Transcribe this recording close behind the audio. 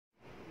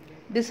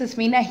This is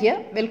Meena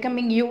here,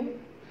 welcoming you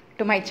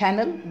to my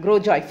channel Grow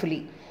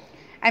Joyfully.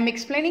 I am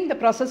explaining the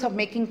process of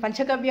making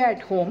Panchagavya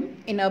at home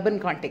in urban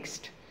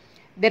context.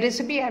 The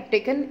recipe I have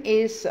taken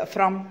is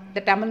from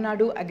the Tamil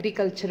Nadu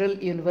Agricultural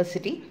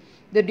University.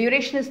 The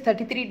duration is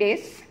 33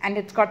 days and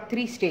it's got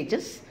 3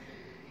 stages.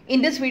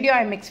 In this video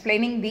I am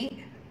explaining the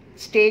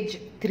stage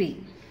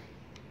 3.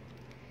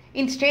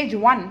 In stage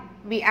 1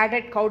 we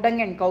added cow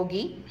dung and cow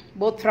ghee,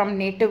 both from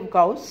native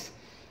cows,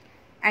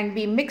 and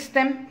we mixed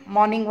them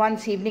morning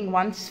once, evening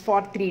once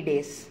for 3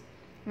 days.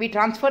 We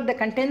transferred the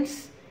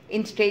contents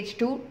in stage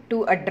 2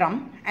 to a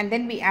drum, and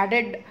then we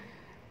added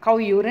cow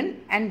urine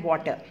and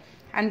water.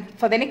 And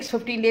for the next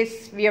 15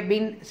 days we have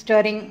been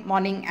stirring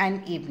morning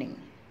and evening.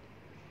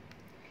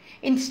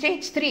 In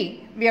stage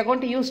 3 we are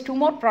going to use 2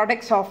 more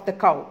products of the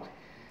cow.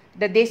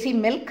 The desi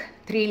milk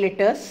 3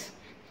 liters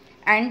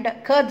and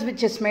curds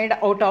which is made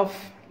out of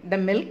the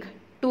milk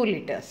 2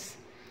 liters.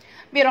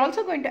 We are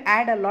also going to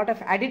add a lot of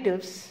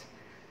additives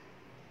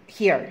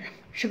here.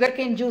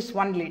 Sugarcane juice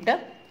 1 liter,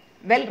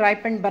 well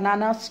ripened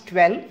bananas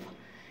 12,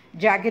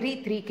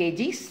 jaggery 3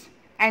 kgs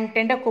and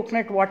tender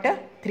coconut water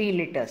 3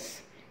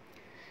 liters.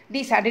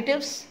 These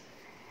additives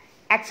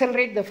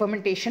accelerate the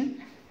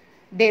fermentation.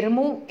 They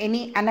remove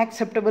any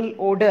unacceptable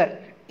odor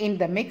in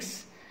the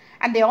mix,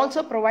 and they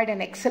also provide an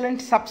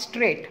excellent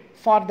substrate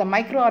for the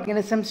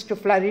microorganisms to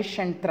flourish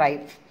and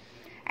thrive.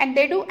 And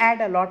they do add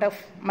a lot of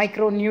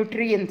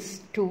micronutrients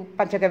to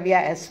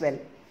Panchagavya as well.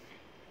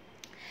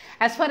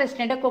 As far as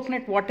tender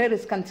coconut water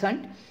is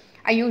concerned,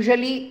 I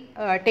usually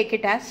take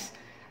it as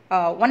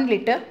 1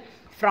 liter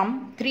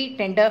from 3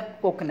 tender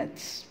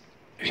coconuts.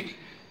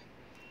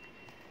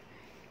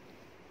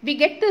 We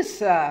get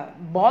this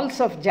balls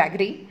of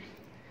jaggery,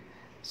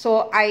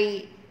 so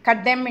I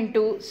cut them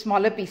into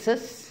smaller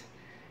pieces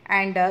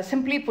and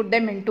simply put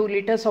them in 2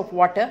 liters of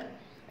water.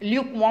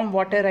 Lukewarm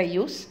water I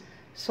use,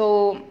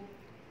 so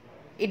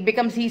it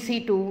becomes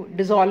easy to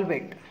dissolve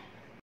it.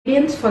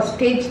 Ingredients for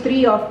stage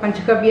 3 of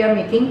Panchagavya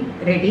making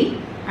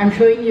ready. I am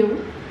showing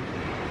you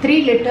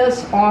 3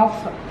 liters of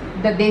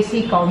the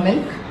desi cow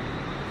milk,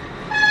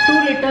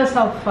 2 liters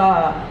of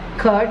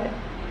curd,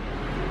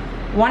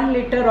 1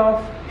 liter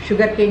of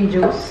sugarcane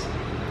juice,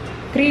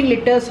 3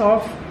 liters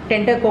of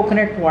tender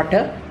coconut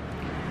water,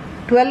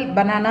 12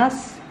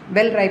 bananas,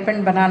 well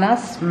ripened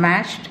bananas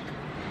mashed,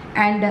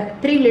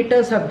 and 3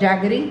 liters of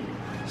jaggery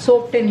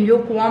soaked in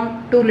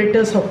lukewarm 2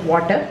 liters of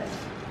water.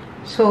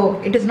 So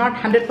it is not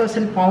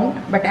 100%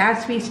 pound, but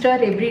as we stir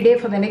every day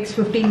for the next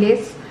 15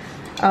 days,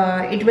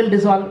 it will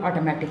dissolve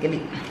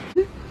automatically.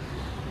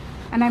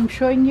 And I am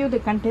showing you the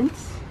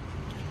contents.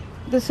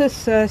 This is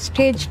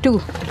stage 2.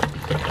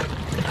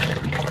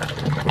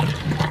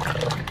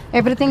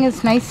 Everything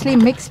is nicely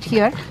mixed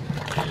here.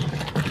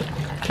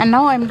 And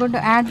now I am going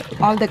to add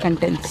all the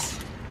contents.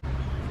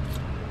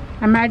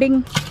 I am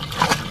adding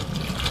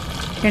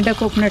tender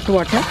coconut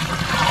water,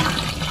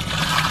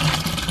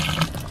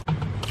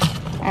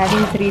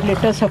 adding 3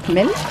 liters of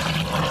milk,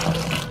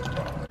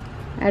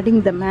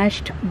 adding the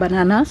mashed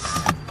bananas,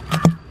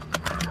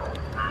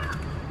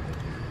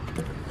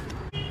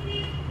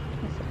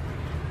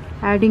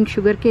 adding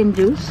sugarcane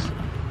juice,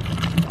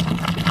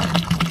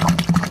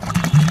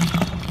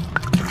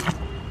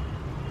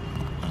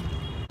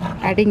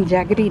 adding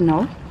jaggery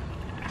now,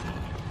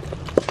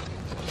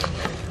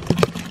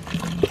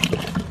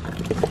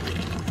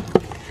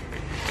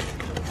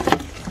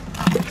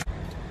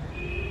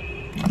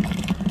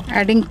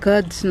 adding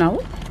curds now,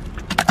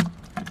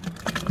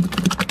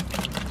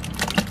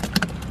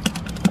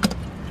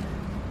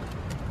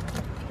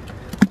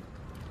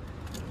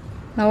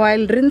 now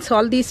I'll rinse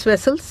all these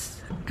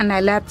vessels and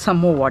I'll add some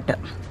more water.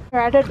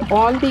 I've added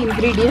all the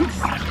ingredients,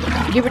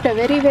 give it a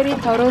very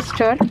thorough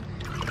stir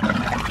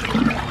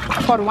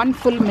for 1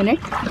 full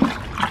minute.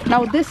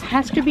 Now this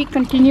has to be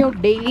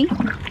continued daily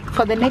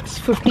for the next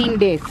 15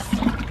 days.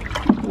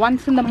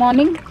 Once in the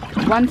morning,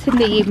 once in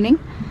the evening,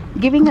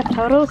 giving a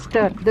thorough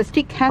stir. The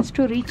stick has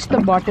to reach the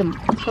bottom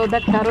so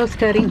that thorough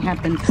stirring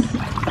happens.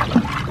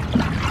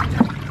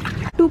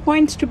 2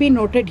 points to be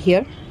noted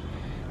here.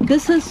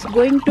 This is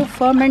going to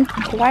ferment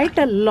quite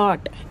a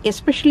lot,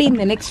 especially in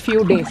the next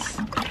few days.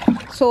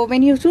 So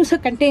when you choose a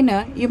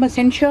container, you must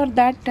ensure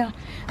that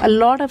a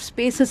lot of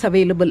space is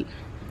available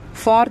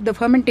for the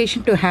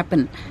fermentation to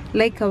happen,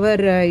 like our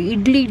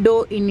idli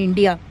dough in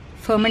India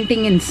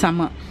fermenting in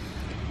summer.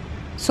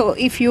 So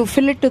if you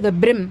fill it to the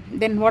brim,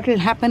 then what will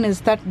happen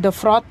is that the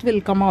froth will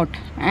come out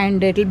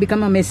and it will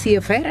become a messy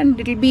affair, and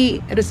it will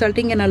be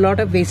resulting in a lot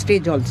of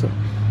wastage also.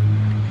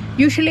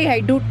 Usually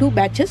I do 2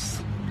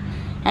 batches,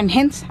 and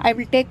hence I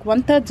will take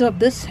 1/3 of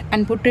this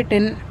and put it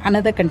in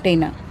another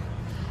container,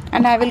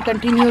 and I will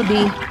continue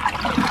the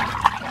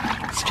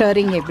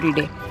stirring every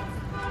day.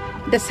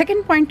 The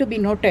second point to be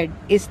noted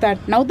is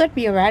that now that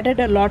we have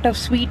added a lot of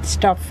sweet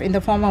stuff in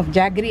the form of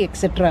jaggery,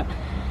 etc.,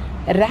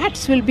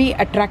 rats will be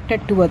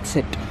attracted towards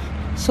it.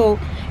 So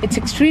it's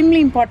extremely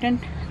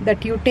important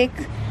that you take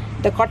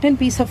the cotton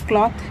piece of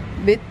cloth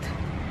with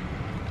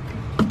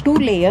 2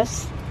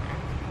 layers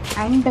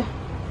and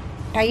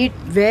tie it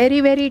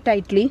very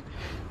tightly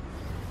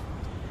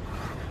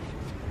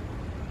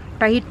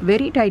tie it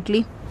very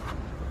tightly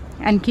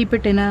and keep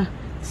it in a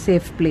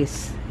safe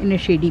place, in a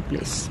shady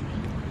place.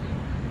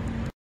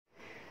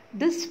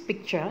 This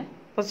picture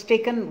was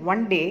taken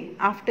one day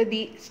after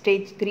the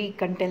stage 3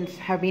 contents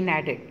have been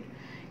added.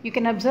 You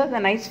can observe the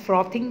nice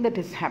frothing that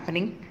is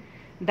happening.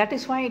 That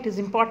is why it is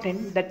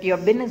important that your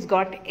bin has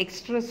got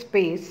extra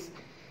space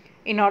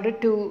in order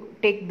to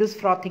take this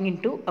frothing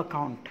into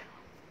account.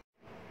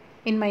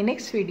 In my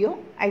next video,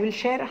 I will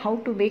share how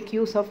to make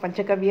use of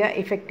Panchagavya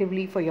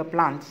effectively for your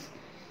plants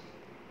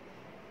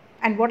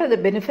and what are the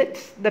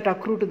benefits that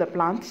accrue to the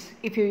plants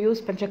if you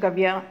use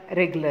Panchagavya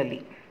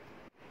regularly.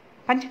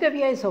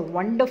 Panchagavya is a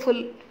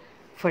wonderful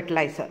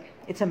fertilizer.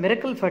 It's a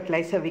miracle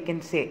fertilizer, we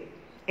can say.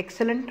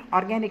 Excellent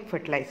organic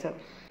fertilizer.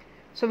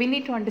 So we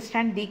need to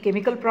understand the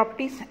chemical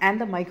properties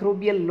and the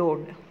microbial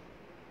load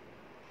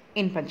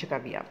in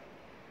Panchagavya.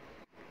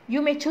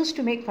 You may choose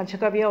to make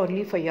Panchagavya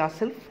only for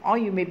yourself, or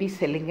you may be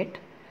selling it,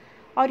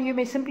 or you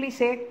may simply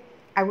say,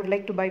 I would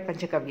like to buy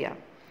Panchagavya.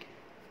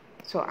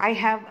 So I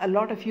have a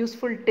lot of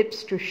useful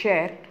tips to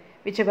share,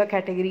 whichever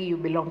category you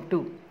belong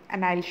to,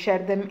 and I'll share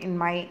them in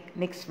my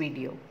next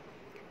video.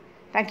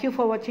 Thank you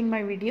for watching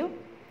my video.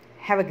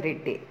 Have a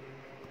great day.